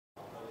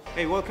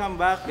Hey, welcome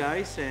back,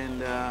 guys,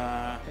 and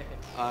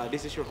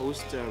this is your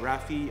host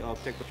Rafi of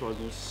Tech Patrol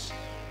News,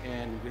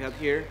 and we have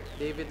here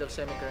David of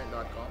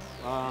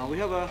semicurrent.com. we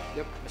have a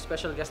May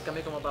special guest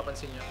kami kung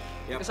mapapansin nyo.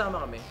 Yep.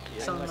 Kasama kami,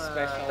 isang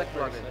tech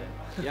vlogger.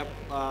 yep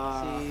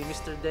Si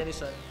Mr.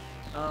 Dennison,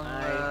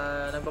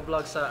 ang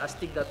nagbablog sa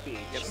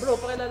Astig.PH. Yep.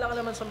 Bro, pakilala ka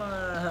naman sa mga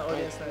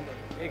audience natin.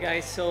 Hey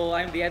guys, so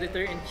I'm the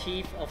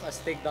editor-in-chief of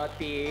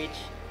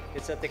Astig.PH.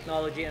 It's a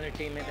technology,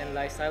 entertainment, and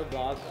lifestyle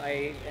blog.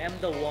 I am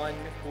the one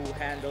who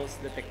handles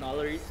the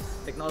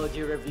technology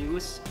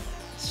reviews.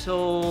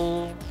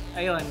 So,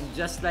 ayun,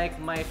 just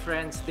like my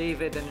friends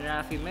David and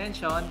Rafi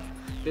mentioned,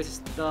 this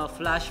is the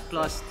Flash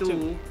Plus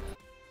 2.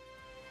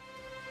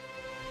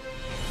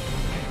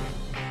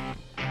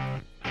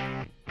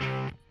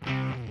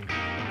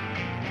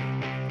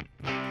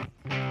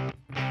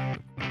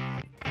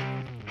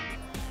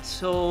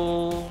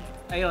 So,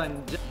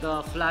 ayun,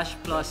 the Flash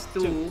Plus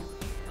 2.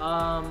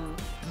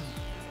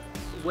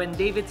 When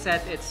David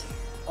said it's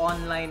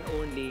online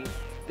only,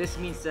 this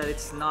means that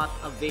it's not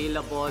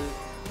available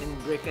in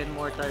brick and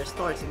mortar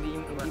stores. Hindi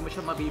mo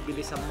siya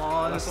mabibili sa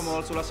malls. wala sa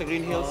malls, wala sa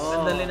Green Hills.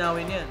 Ganda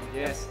linawin yan.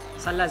 Yes.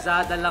 Sa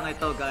Lazada lang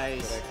ito,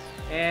 guys. Correct.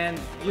 And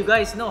you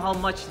guys know how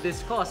much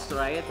this costs,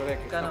 right?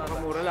 Correct. Kano ba?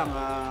 Napakamura lang.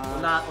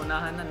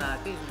 Unahan na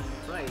natin yung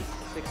price.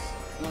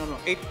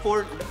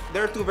 8.4.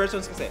 There are two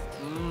versions kasi.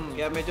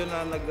 Kaya medyo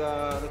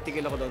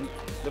nagtigil ako doon.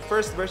 The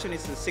first version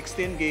is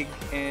 16 gig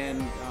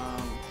and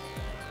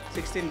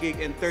 16 gig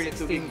and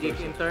 32 16 gig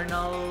version.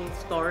 internal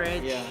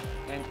storage, Yeah.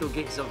 and 2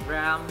 gigs of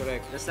RAM.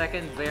 Correct. The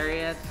second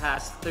variant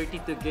has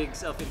 32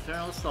 gigs of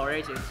internal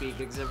storage and 3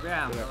 gigs of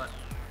RAM. Correct.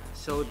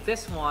 So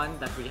this one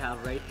that we have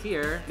right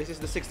here, This is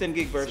the 16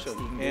 gig version.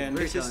 16 gig And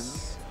version. this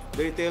is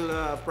the retail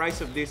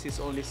price of this is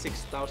only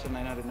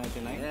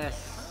 6,999. yes,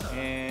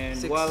 And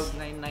while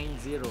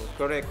 6990.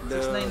 correct, the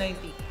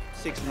 6990.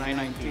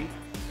 6990,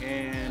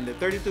 and the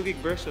 32 gig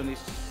version is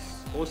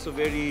also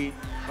very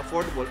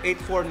affordable,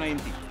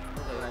 8490.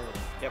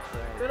 Okay. Yep.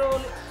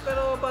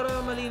 Pero para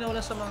malinaw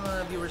lang sa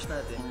mga viewers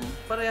natin,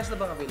 parehas na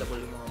bang available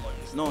yung mga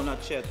models? No, not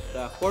yet.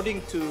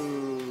 According to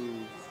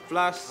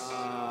Flash,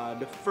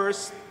 the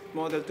first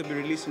model to be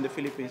released in the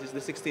Philippines is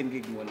the 16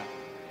 gig muna.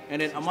 And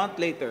then a month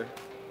later,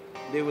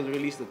 they will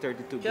release the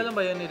 32 gig. Kailan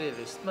ba yun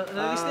nire-release?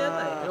 Na-release na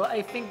yata eh. Well,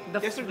 I think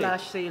the Yesterday.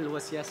 flash sale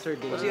was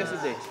yesterday. Was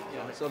yesterday.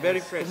 Yeah. So very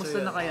fresh.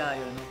 Kumusta na kaya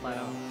yun?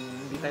 Parang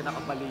hindi tayo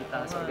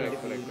nakabalita sa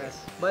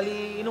Pilipinas.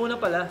 Bali, inuna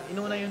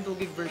yung 2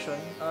 gig version.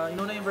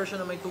 Inuna yung version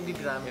na may 2 gig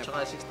RAM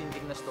tsaka 16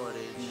 gig na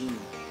storage.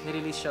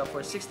 Nirelease siya for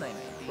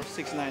 699. For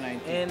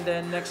 6,990. And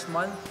then next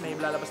month, may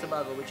lalabas na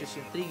bago which is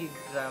yung 3 gig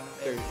RAM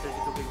and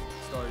 32 gig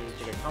storage.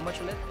 How much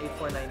ulit?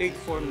 8490.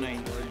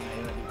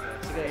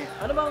 8490. Sige,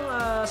 ano bang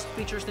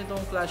features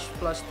nitong Flash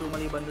Plus 2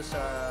 maliban doon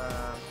sa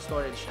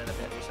storage na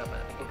pinag-usapan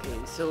natin? Okay,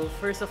 so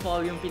first of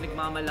all, yung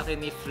pinagmamalaki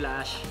ni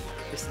Flash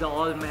is the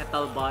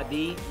all-metal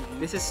body.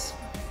 This is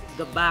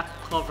the back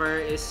cover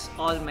is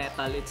all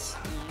metal. It's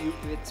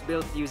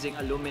built using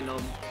aluminum.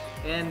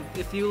 And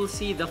if you'll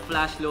see the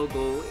Flash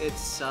logo,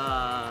 it's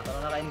Parang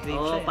naka-engrave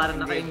siya. parang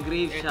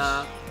naka-engrave siya.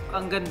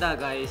 Ang ganda,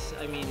 guys.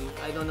 I mean,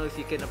 I don't know if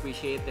you can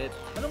appreciate it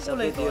Anong sa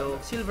kulay video.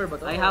 ito? Silver ba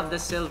ito? I have the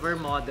silver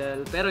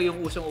model, pero yung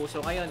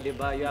usong-uso ngayon, 'di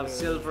ba? You have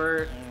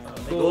silver,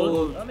 May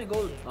gold. May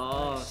gold.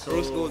 Oh, so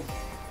Rose gold.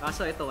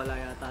 Kaso ito wala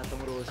yata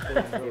itong rose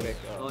gold. Correct.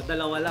 Oh,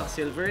 dalawa lang,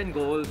 silver and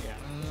gold.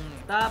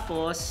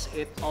 Tapos,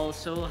 it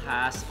also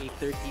has a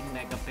 13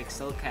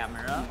 megapixel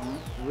camera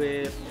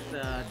with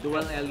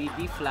dual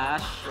LED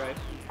flash. Right.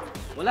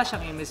 Wala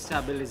siyang image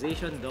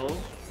stabilization though.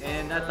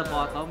 And at the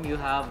bottom, you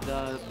have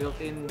the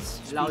built-in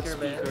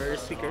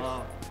loudspeakers.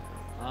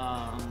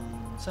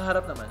 Sa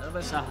harap naman. Ano ba?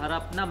 Sa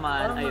harap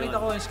naman, Parang nakita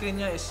ko yung screen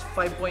niya is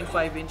 5.5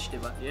 inch, di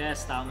ba?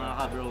 Yes, tama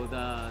ka bro.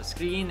 The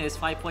screen is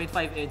 5.5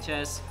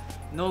 inches,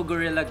 no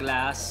Gorilla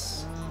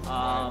Glass.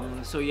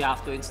 So you have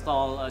to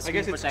install a I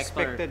screen guess it's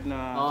protector. expected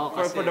na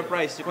kasi for the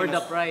price. You For can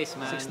the price,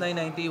 man.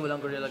 6990,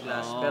 walang Gorilla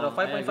Glass. Oo, Pero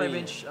I 5.5 agree.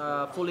 inch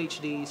Full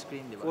HD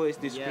screen, di ba? Full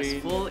HD Yes, screen.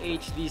 full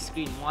HD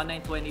screen,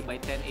 1920 by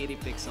 1080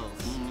 pixels.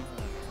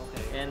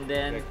 Okay. And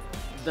then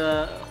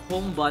the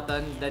home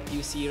button that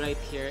you see right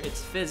here, it's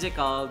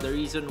physical. The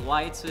reason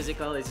why it's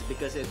physical is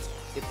because it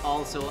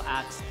also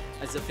acts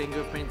as a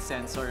fingerprint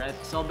sensor at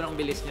sobrang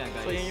bilis niya,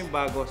 guys. So yan yung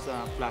bago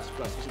sa Flash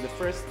Plus. Kasi the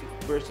first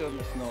version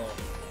was no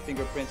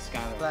fingerprint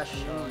scanner. Flash.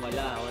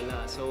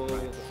 Wala. So,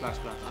 The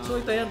Flash Plus. So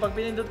ito yan, pag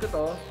pinindot ko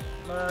to,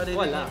 ma-read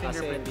wala yung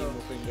kasi fingerprint hindi ko.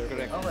 mo fingerprint.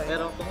 Correct. Okay.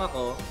 Pero kung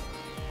ako,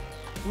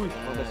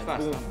 Oh, that's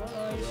fast. boom.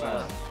 That's Diba?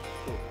 fast.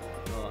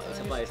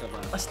 Isa pa.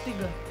 Astig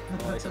ah.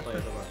 Isa pa.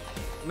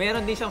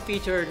 Meron din siyang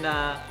feature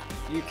na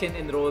you can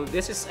enroll.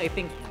 This is, I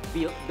think,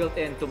 built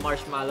into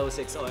Marshmallow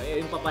 6. Oh,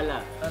 yun pa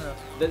pala. Ano?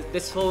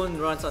 This phone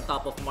runs on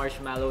top of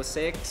Marshmallow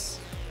 6.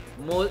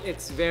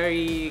 It's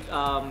very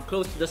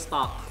close to the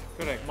stock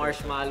Correct.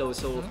 Marshmallow.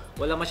 So,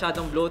 wala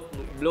masyadong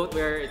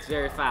bloatware. It's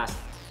very fast.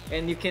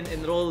 And you can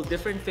enroll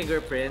different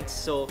fingerprints.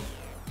 So,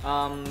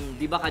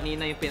 di ba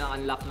kanina yung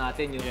pina-unlock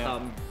natin yung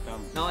thumb.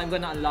 Now I'm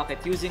gonna unlock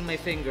it using my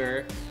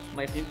finger,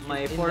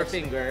 my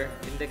forefinger,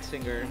 index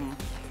finger.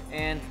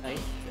 And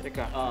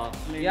Teka.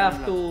 you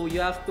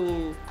have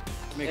to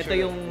Make ito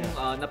sure yung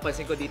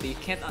napansin ko dito, you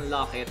can't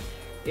unlock it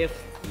if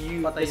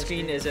the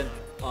screen isn't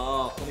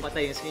kung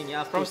patay yung screen, you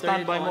have From to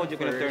turn it standby on mode, you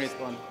cannot turn first.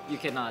 it on. You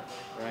cannot.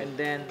 Right. And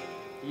then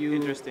you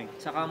Interesting.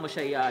 saka mo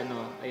siya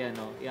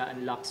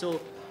i-unlock. So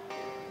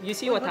you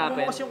see what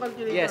happened? Bumukas yung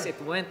calculator. Yes, it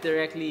went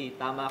directly.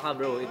 Tama ka,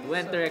 bro. It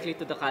went directly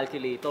to the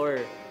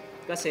calculator.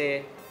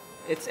 Kasi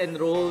it's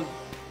enrolled.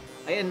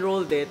 I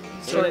enrolled it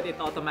so that it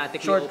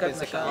automatically Shortcut opens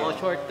na siya.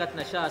 shortcut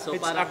na siya. So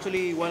It's parang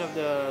actually one of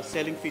the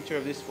selling feature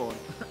of this phone.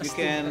 You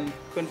can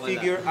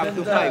configure up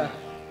to Ganda.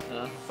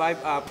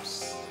 5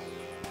 apps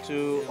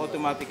to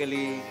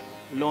automatically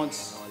launch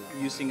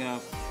using a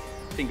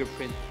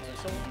fingerprint.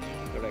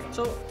 Correct.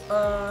 So,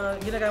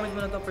 ginagamit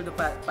mo na to for the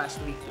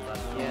past week, diba?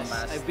 yes,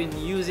 I've been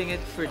using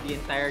it for the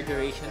entire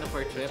duration of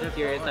our trip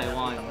here in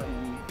Taiwan.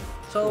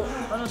 So,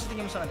 ano sa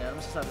tingin mo sa kanya? Ano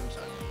masasabi mo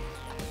sa kanya?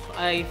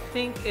 I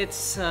think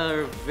it's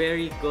a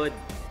very good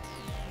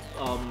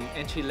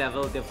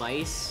entry-level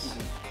device.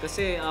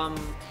 Kasi,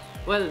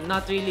 well,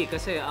 not really.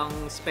 Kasi ang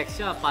specs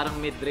siya parang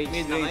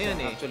mid-range na ngayon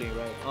eh. Actually,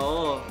 right.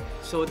 Oo.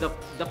 So, the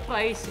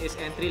price is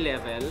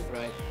entry-level.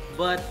 Right.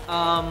 But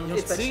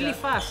it's specs really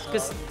niya? fast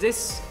because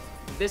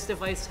this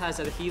device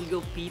has a Helio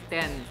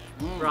P10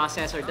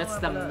 processor. That's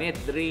the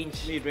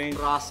mid-range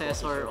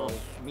processor of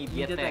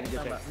MediaTek.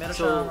 Tama. Meron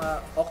So, siyang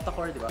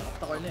octa-core, di ba?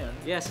 Octa-core na yun.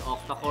 yes,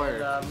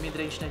 octa-core. The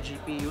mid-range na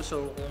GPU,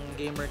 so kung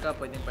gamer ka,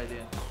 pwede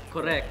yun.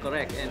 Correct.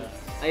 And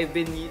I've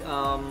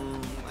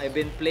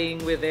been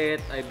playing with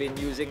it. I've been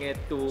using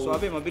it to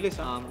Suabe, mabilis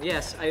ha?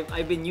 yes,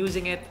 I've been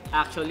using it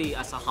actually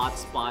as a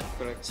hotspot.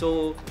 Correct.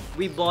 So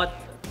we bought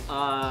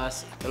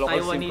The local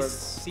Taiwanese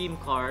SIM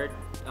card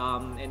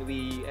and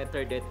we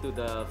entered it to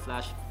the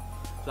Flash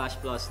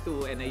Plus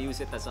 2 and I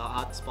use it as a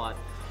hotspot.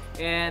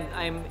 And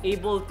I'm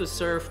able to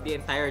surf the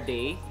entire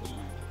day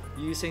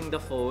using the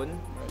phone.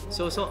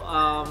 So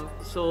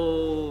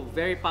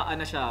very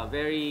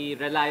very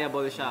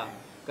reliable siya.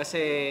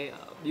 Kasi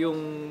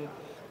yung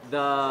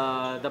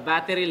the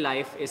battery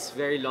life is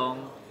very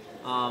long.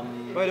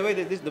 By the way,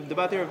 the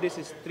battery of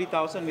this is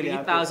 3,000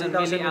 milliamp. 3,000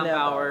 milliamp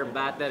hour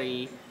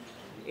battery.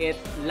 It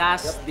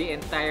lasts the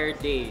entire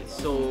day.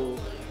 So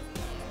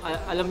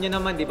alam niyo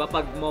naman, di ba,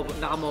 pag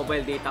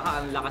naka-mobile data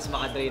ka, ang lakas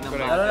makadrain ng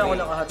battery. Lalo na kung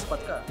naka-hotspot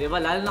ka. Di ba?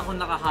 Lalo na kung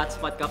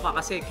naka-hotspot ka pa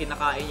kasi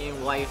kinakain niya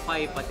yung Wi-Fi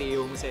pati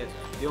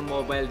yung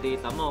mobile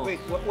data mo.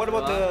 Wait, what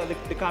about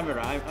the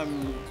camera? I'm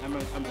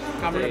a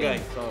camera guy.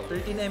 So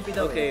 13 MP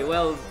daw. Okay,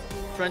 well,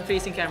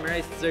 front-facing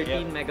camera is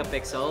 13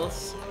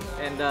 megapixels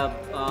and the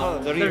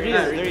rear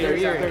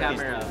rear 13.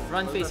 camera,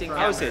 front-facing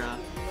How is it?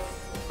 camera,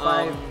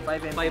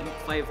 5 MP.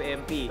 5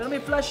 MP. Pero may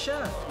flash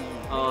siya.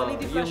 May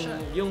LED flash siya.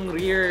 Yung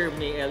rear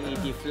may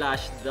LED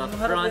flash, the Yung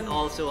harap front din,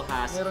 also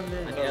has meron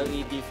din. an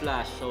LED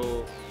flash.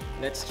 So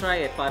let's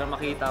try it para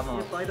makita mo.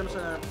 Pakita mo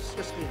sa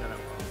screen na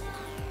lang.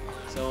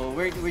 So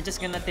we're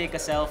just gonna take a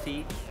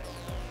selfie.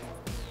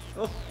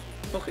 Oh,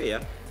 okay,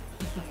 yeah.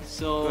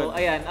 So Good.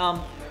 ayan,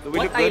 We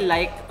what look I good.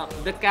 like,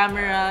 the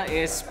camera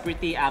is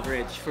pretty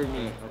average for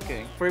me.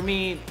 Okay. For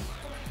me,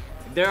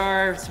 there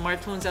are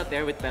smartphones out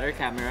there with better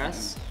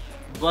cameras,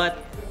 but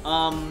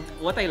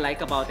what I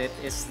like about it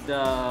is the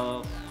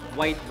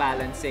white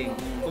balancing.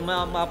 Kung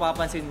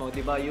mapapansin mo,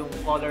 'di ba, yung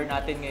color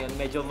natin ngayon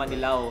medyo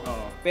manilaw.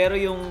 Pero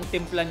yung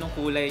timpla ng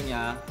kulay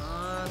niya,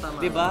 Tama.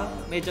 'di ba?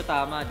 Medyo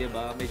tama, 'di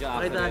ba? Medyo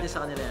Pakita natin accurate. sa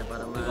kanila yan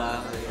para Diba?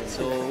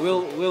 So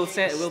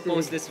we'll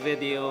post this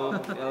video.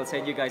 I'll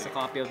send you guys a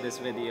copy of this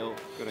video.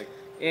 Correct.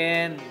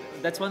 And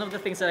that's one of the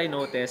things that I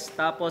noticed.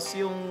 Tapos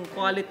yung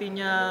quality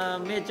niya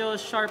medyo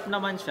sharp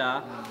naman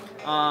siya.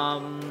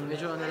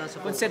 Medyo ano lang sa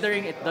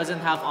Considering it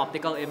doesn't have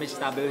optical image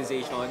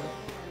stabilization,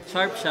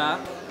 sharp siya.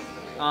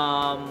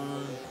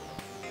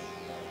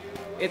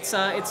 It's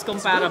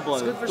comparable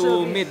It's good for to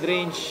selfies.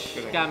 mid-range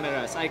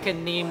cameras. I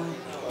can name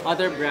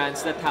other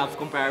brands that have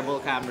comparable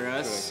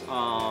cameras.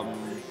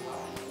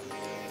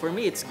 For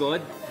me, it's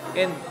good.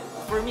 And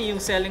for me, yung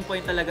selling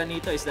point talaga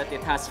nito is that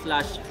it has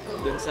flash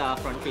dun sa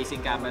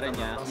front-facing camera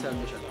niya.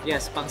 selfie siya.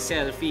 Yes, pang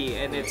selfie,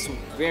 and it's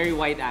very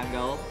wide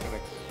angle.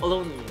 Correct.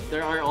 Although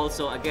there are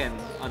also, again,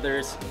 other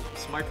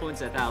smartphones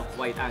that have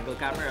wide angle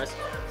cameras,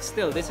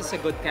 still, this is a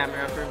good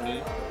camera for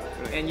me.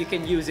 And you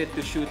can use it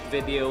to shoot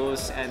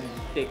videos and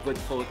take good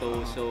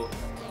photos. So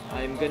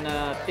I'm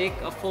gonna take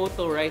a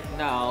photo right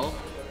now.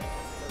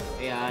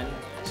 Ayan.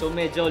 So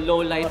medyo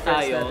low light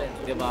tayo,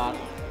 di ba?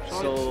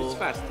 So it's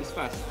fast. It's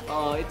fast.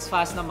 it's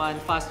fast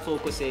naman, fast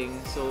focusing.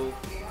 So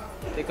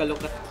take a look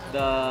at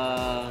the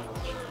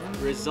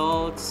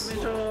results.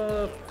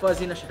 Medyo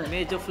fuzzy na siya.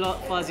 Medyo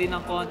fuzzy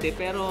ng konti,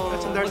 pero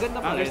maganda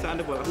pa rin.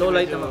 Understandable. kasi Low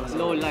light medyo- naman.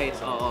 Low light,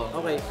 oo.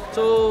 Okay.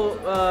 So,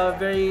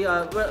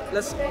 well,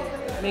 let's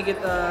make it,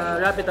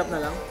 wrap it up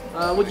na lang.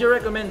 Would you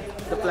recommend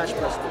the Flash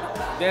Plus 2?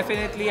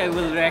 Definitely, I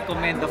will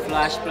recommend the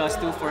Flash Plus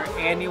 2 for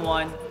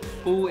anyone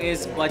who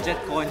is budget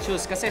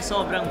conscious kasi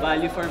sobrang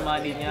value for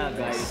money niya,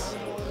 guys.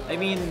 I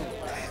mean,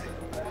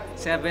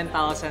 7,000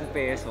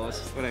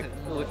 pesos. Correct.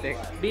 Putik.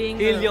 Being,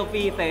 Helio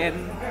P10.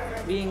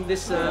 Being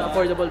this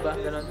affordable ba?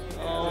 Ganon?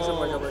 Oh. This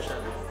affordable siya.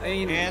 I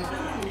mean, And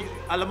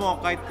alam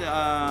mo, kahit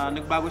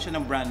nagbago siya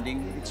ng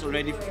branding, it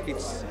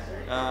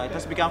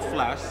has become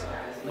flash,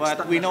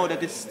 but we know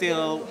that it's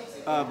still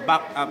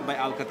backed up by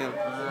Alcatel.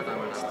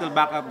 Still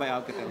backed up by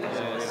Alcatel. So,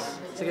 yeah.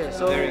 Sige,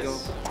 so There you go.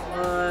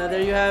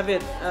 There you have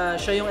it.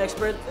 Siya yung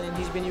expert and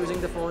he's been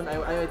using the phone.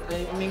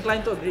 I'm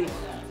inclined to agree.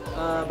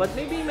 But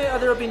maybe may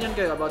other opinion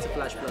kayo about sa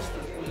Flash Plus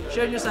 2.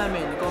 Share nyo sa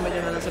amin, comment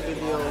nyo na lang sa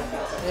video.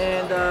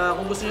 And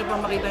kung gusto nyo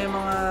pang makita yung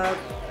mga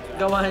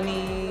gawa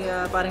ni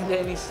paring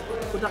Dennis,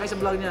 punta kayo sa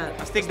vlog niya,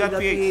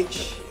 Astig.PH.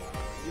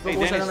 Ipapost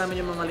Dennis. lang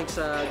namin yung mga links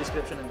sa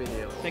description ng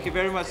video. Thank you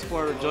very much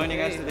for joining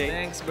us today.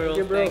 Thanks, bro.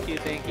 Thank you, bro.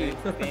 Thank you.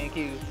 Thank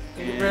you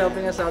for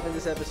helping us out in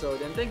this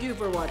episode and thank you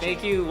for watching.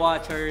 Thank you,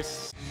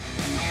 watchers.